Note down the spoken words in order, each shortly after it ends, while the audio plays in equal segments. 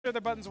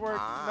sure their buttons work.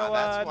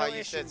 That's why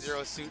you said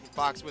Zero Suit and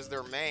Fox was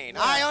their main.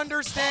 Yeah. I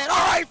understand.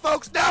 All right,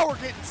 folks, now we're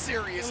getting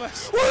serious.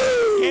 Woo!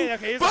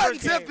 Okay,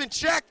 buttons have been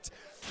checked.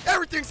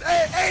 Everything's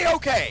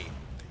A-okay.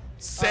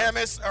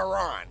 Samus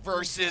Aran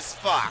versus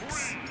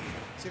Fox.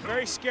 It's a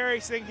very scary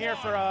thing here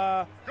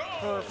for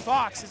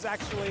Fox is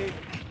actually.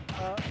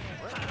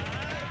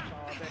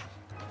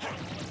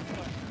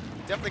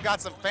 Definitely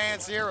got some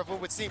fans here of who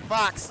would see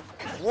Fox.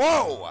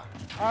 Whoa!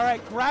 All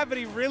right,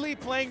 GRAvITy really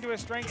playing to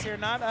his strengths here,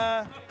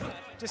 not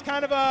just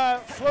kind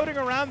of floating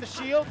around the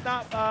shield,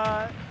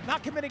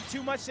 not committing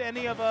too much to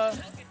any of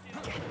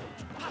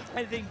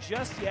anything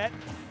just yet.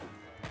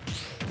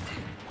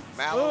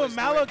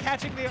 Mallow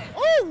catching the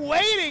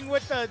waiting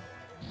with the.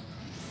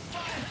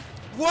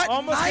 What?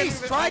 Almost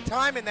nice! Try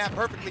timing that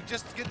perfectly.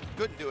 Just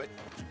couldn't do it.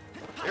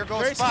 Here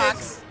goes very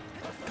Fox.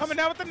 Coming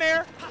down with the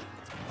nair.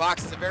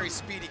 Fox is a very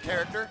speedy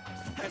character,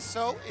 and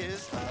so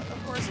is,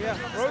 of course,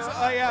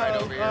 right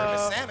over here.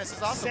 Samus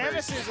is also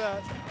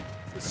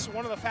is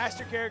one of the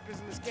faster characters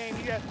in this game.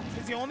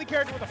 He's the only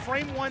character with a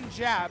frame 1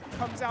 jab,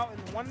 comes out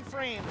in 1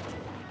 frame.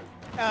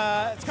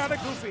 It's kind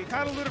of goofy,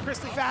 kind of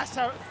ludicrously fast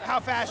how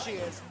fast she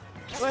is.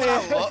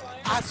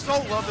 I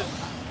so love it.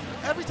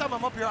 Every time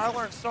I'm up here, I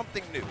learn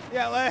something new.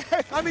 Yeah,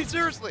 I mean,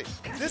 seriously.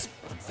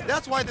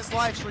 That's why this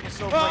live stream is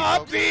so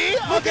great.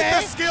 Look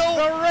at the skill.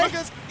 Look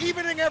at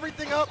evening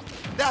everything up.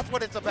 That's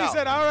what it's about. He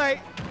said, all right,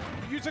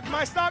 you took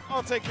my stock,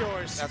 I'll take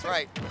yours. That's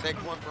right. Take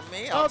one from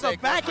me, I'll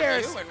take one from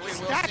you, and we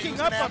will stacking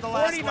up on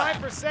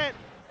 49%.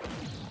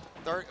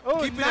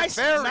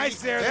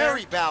 Nice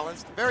very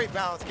balanced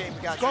game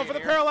we got. Going for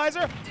the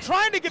paralyzer,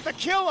 trying to get the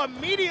kill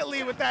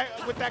immediately with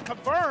that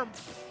confirm.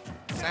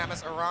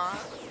 Samus Aran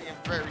being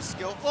very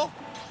skillful.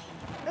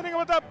 Hitting him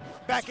with the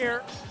back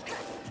air.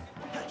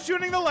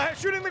 Shooting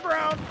the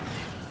ground.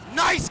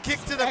 Nice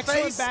kick to the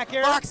face. Back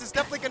air. Fox is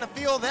definitely going to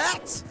feel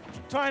that.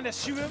 Trying to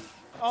shoot him.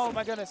 Oh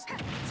my goodness.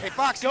 Hey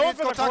Fox, you need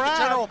to go talk to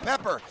General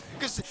Pepper.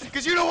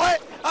 Because you know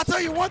what? I'll tell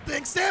you one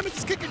thing. Samus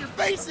is kicking your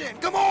face in.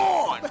 Come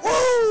on.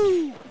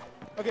 Woo!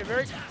 Okay,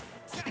 very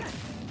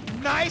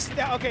nice.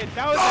 That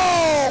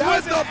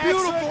was the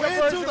beautiful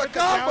into the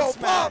combo.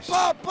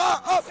 Pop,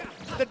 up.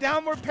 The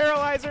downward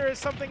paralyzer is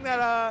something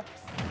that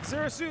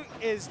Zero Suit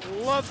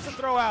loves to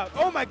throw out.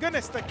 Oh my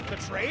goodness, the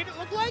trade it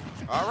looked like?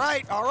 All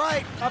right.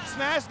 Up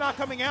smash not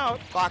coming out.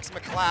 Fox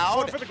McCloud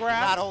going for the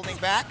grab. Not holding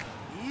back.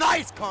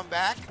 Nice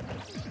comeback.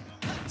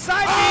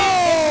 Side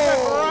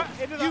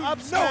B into the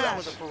up smash. That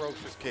was a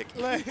ferocious kick.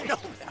 Man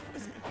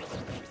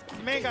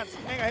got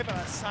hit by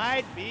a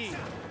side B.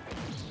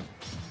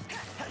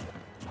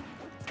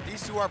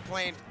 These two are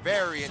playing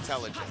very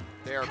intelligent.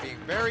 They are being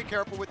very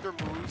careful with their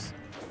moves.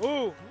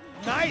 Ooh,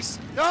 nice. Is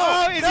he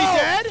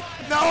dead?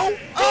 No. He's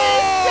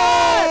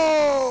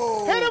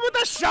dead. Hit him with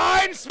the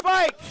shine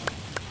spike.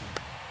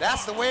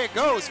 That's the way it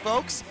goes,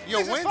 folks. You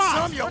win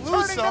some, you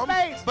lose some,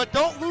 but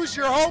don't lose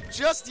your hope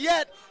just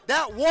yet.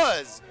 That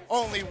was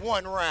only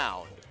 1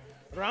 round.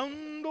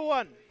 Round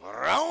 1.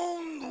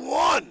 Round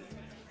 1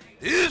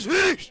 is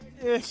finished.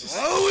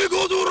 Now we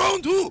go to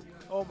round 2.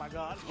 Oh my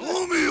God.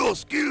 Show me your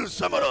skills,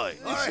 samurai.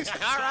 All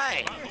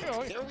right.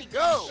 Here we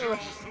go.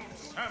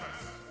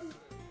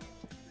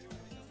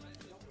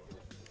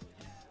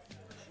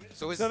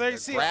 So there you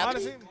see,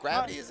 honestly,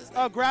 GRAvITy is his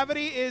name.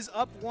 GRAvITy is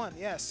up 1,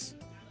 yes.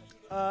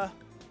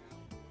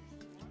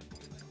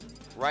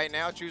 Right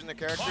now, choosing the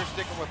character,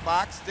 sticking with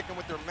Fox, sticking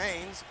with their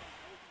mains.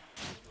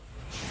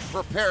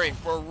 Preparing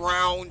for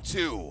round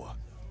 2.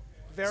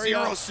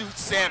 Zero Suit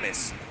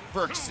Samus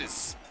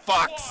versus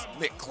Fox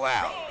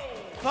McCloud.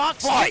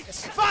 Fox fight!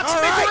 Fox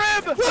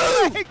McRib!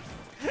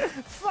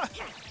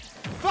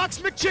 Fox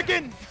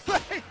McChicken!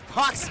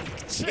 Fox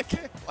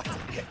McChicken.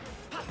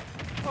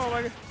 Oh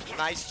my God.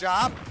 Nice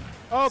job.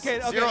 Okay.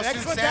 Zero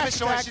Suit Samus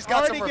showing she's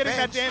got some revenge. Getting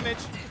that damage.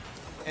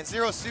 And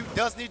Zero Suit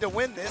does need to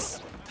win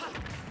this.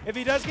 If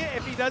he does get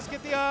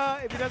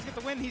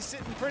the win, he's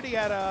sitting pretty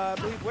at I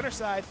believe winner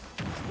side.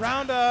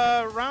 Round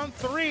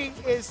 3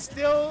 is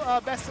still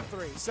best of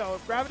 3. So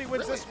if GRAvITy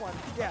wins this one,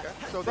 okay.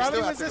 So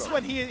GRAvITy wins this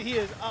one, he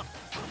is up.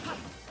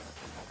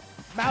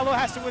 Mallow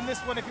has to win this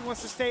one if he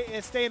wants to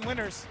stay in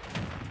winners.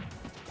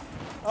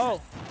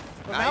 Oh,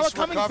 but nice Mallow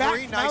coming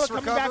recovery, back. nice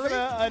Mallow coming back with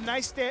a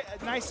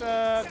nice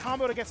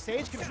combo to get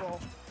stage control.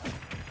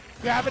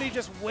 GRAvITy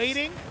just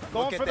waiting,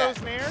 going for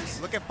those nairs.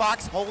 Look at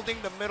Fox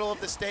holding the middle of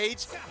the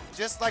stage,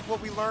 just like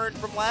what we learned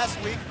from last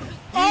week.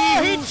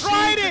 He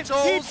tried it!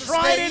 He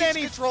tried it and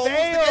he failed. The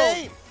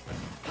game.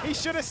 He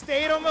should have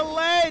stayed on the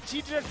ledge.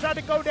 He just tried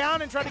to go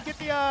down and try to get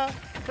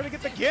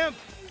the gimp.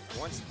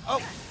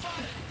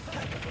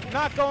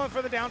 Not going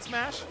for the down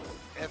smash.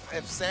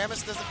 If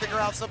Samus doesn't figure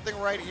out something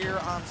right here,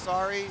 I'm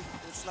sorry,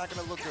 it's not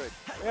going to look good.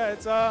 Yeah,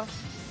 it's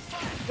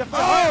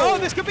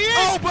this could be it.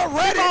 Oh, but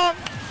read it.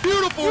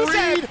 Beautiful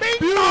read.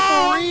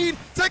 Beautiful read.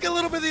 Take a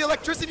little bit of the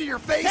electricity to your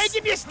face.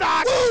 Taking your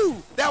stock.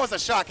 Woo! That was a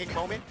shocking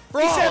moment.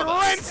 He said,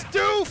 "Rinse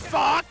due,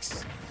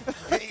 Fox."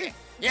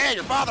 Yeah,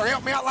 your father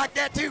helped me out like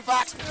that too,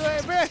 Fox.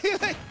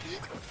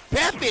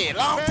 Peppy,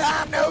 long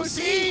time no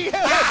see.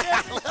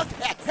 I love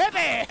that.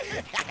 Peppy.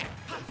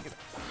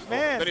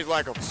 man. Then he's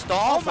like,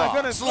 Star Oh my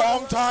goodness.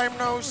 long time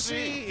no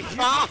see.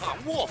 Ah,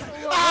 Wolf.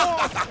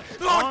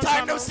 Long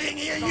time no seeing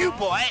you,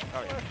 boy.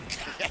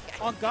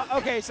 Oh, God.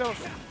 Okay, so,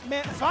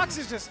 man, Fox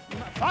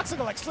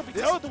looking like Slippy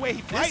Toad the way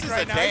he plays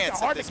right now. He's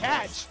hard to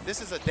catch.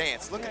 This is a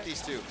dance. Look at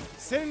these two.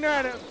 Sitting there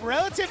at a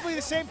relatively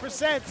the same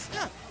percent.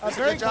 Yeah, that's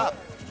a good job.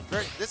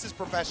 This is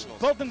professional.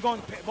 Both of them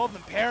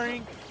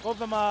pairing,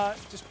 both of them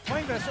just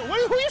playing the. Who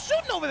are you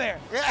shooting over there?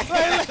 Yeah.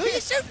 Who are you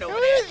shooting over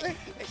there?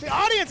 The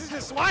audience is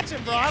just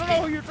watching, bro. I don't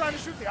know who you're trying to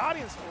shoot the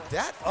audience for.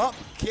 That up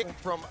kick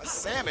from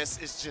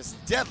Samus is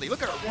just deadly.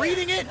 Look at her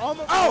reading it.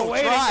 Almost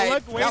waiting.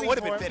 That would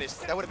have been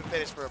finished. That would have been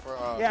finished for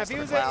yeah, if you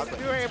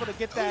were able to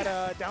get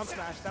that down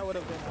smash, that would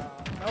have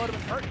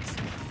been hurting.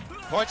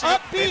 Punch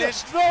up,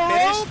 finish.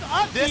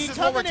 This is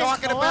what we're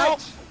talking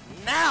about.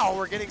 Now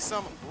we're getting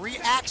some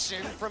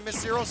reaction from Miss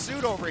Zero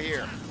Suit over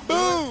here.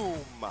 Boom!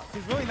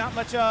 There's really not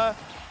much.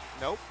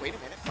 Nope. Wait a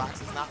minute.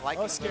 Fox is not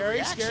liking scary.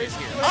 here.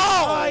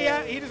 Oh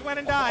yeah, he just went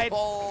and died.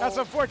 That's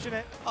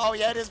unfortunate. Oh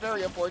yeah, it is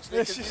very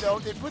unfortunate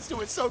because it puts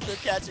doing so good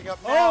catching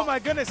up now. Oh my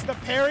goodness, the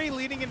parry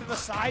leading into the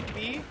side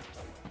B.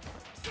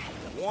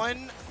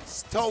 1-1.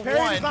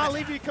 Does not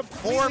leave you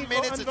completely 4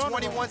 minutes and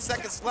 21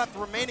 seconds left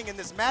remaining in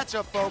this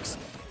matchup, folks.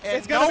 And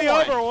it's gonna be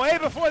over way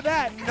before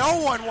that.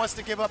 No one wants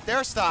to give up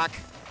their stock.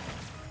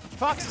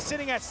 Fox is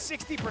sitting at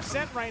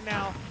 60% right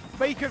now,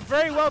 but he could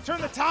very well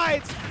turn the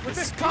tides with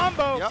this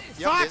combo.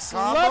 Fox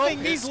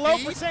loving these low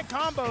percent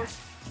combos.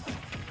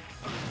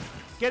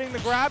 Getting the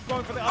grab,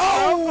 going for the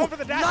going for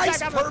the dash nice,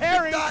 back out of the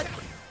parry.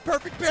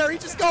 Perfect parry,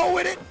 just go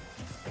with it.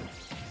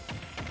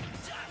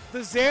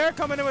 The Zaire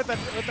coming in with the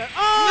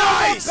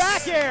nice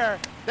back air.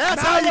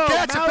 That's how you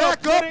catch it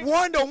back up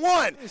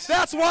 1-1.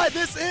 That's why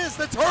this is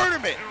the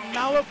tournament.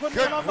 Mallow putting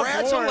it on the board.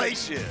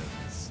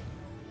 Congratulations,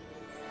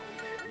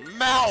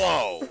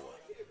 Mallow.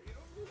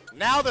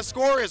 Now the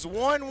score is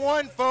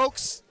 1-1,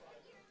 folks.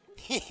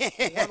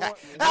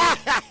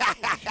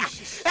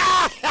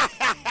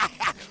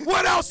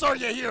 What else are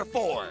you here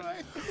for?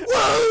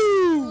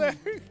 Woo!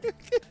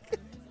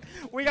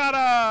 We got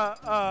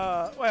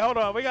wait, hold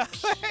on. We got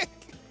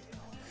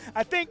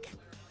I think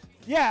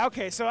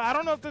okay, so I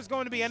don't know if there's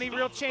going to be any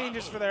real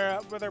changes for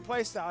their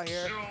play style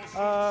here.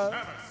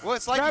 Well,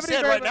 it's like you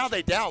said, right now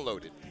they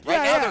downloaded.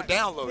 Right now they're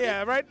downloaded.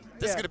 Yeah, right.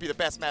 This is going to be the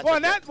best match.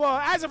 Well,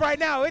 as of right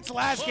now, it's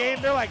last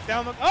game. They're like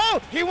download. Oh,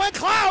 he went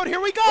Cloud.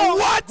 Here we go.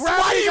 What?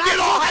 Why do you get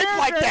all hyped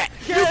like that?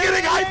 You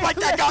getting hyped like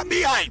that got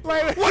me hyped.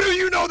 What do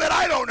you know that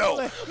I don't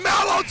know?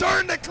 Mallow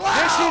turned to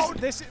Cloud.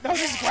 This is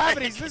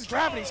GRAvITy's. This is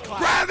GRAvITy's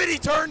Cloud. GRAvITy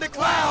turned to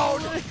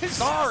Cloud.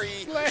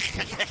 Sorry.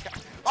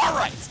 All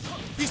right.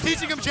 He's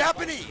teaching him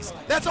Japanese.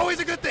 That's always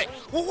a good thing.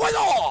 Well, what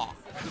all?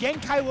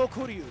 Genkai wo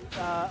Kuryu.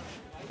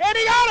 And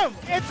he got him!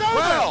 It's over!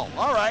 Well,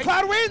 all right.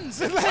 Cloud wins!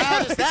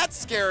 Cloud is that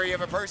scary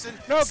of a person.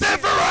 No,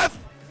 Sephiroth!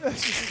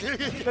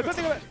 The good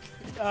thing about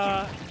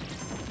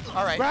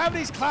all right.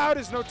 GRAviTy's Cloud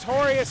is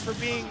notorious for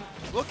being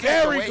Look very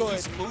at the way good.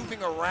 He's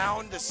moving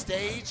around the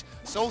stage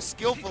so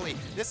skillfully.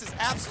 This is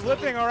absolutely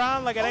flipping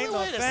around like it ain't no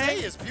thing. The way to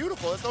say is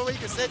beautiful. That's the way you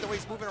can say it. The way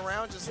he's moving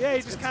around, just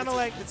he's just kind of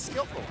like it's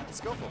skillful. It's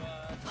skillful.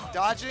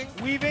 Dodging,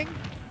 weaving,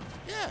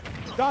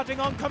 dodging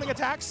oncoming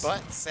attacks.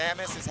 But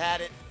Samus has had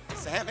it.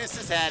 Samus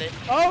has had it.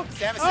 Oh,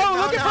 Samus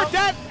looking for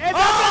death. And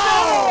that's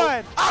another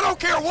one. I don't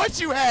care what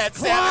you had,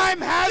 Climb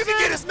Samus. hazard. You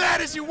can get as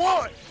mad as you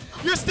want.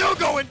 You're still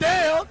going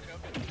down.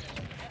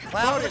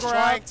 Cloud is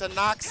trying to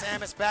knock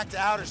Samus back to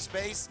outer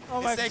space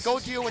and say, go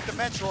deal with the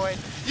Metroid.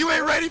 You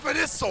ain't ready for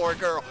this sword,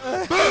 girl.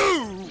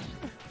 Boom!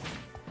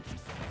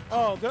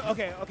 Oh, good.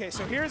 Okay,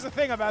 so here's the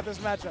thing about this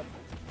matchup.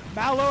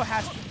 Mallow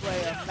has to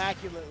play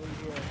immaculately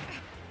here.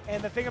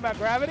 And the thing about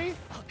GRAvITy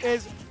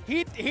is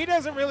he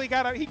doesn't really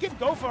he can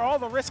go for all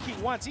the risk he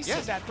wants. He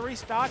sits at 3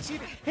 stocks.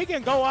 He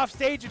can go off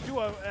stage and do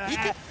a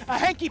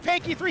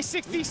hanky-panky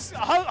 360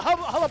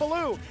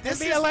 hullabaloo.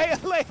 This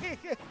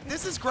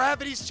is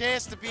GRAvITy's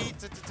chance to be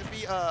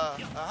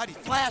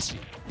flashy.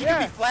 He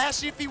can be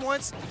flashy if he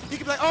wants. He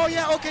can be like, oh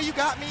yeah, okay, you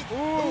got me.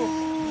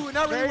 Ooh,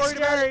 not really worried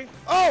about it.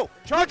 Oh,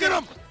 look at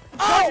him.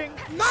 Oh,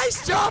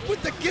 nice job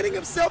with the getting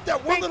himself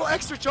that one little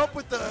extra jump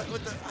with the I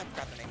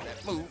forgot the name of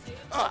that move.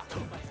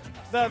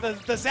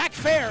 The Zach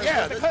Fair.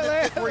 Yeah,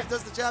 where he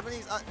does the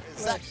Japanese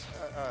Zach.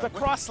 The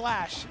cross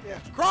slash. Yeah.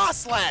 Cross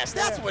slash.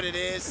 That's what it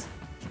is.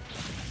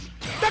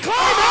 The climb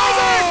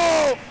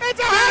hazard! It's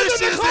a hazard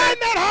to climb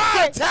that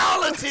high!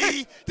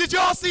 Fatality! Did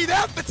y'all see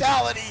that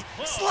fatality?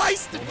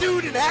 Slice the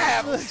dude in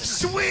half.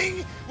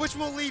 Swing, which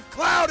will leave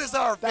Cloud as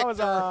our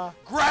victor.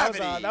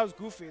 GRAvITy. That was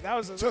goofy. That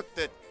was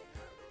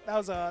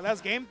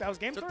game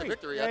 3. Took the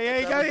victory. Yeah,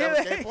 you got it. That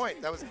was game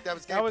point. That was game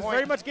point. That was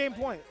very much game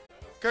point.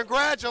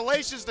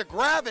 Congratulations to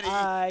GRAvITy,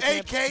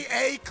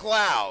 a.k.a.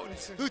 Cloud,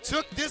 who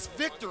took this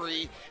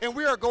victory, and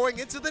we are going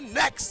into the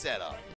next setup.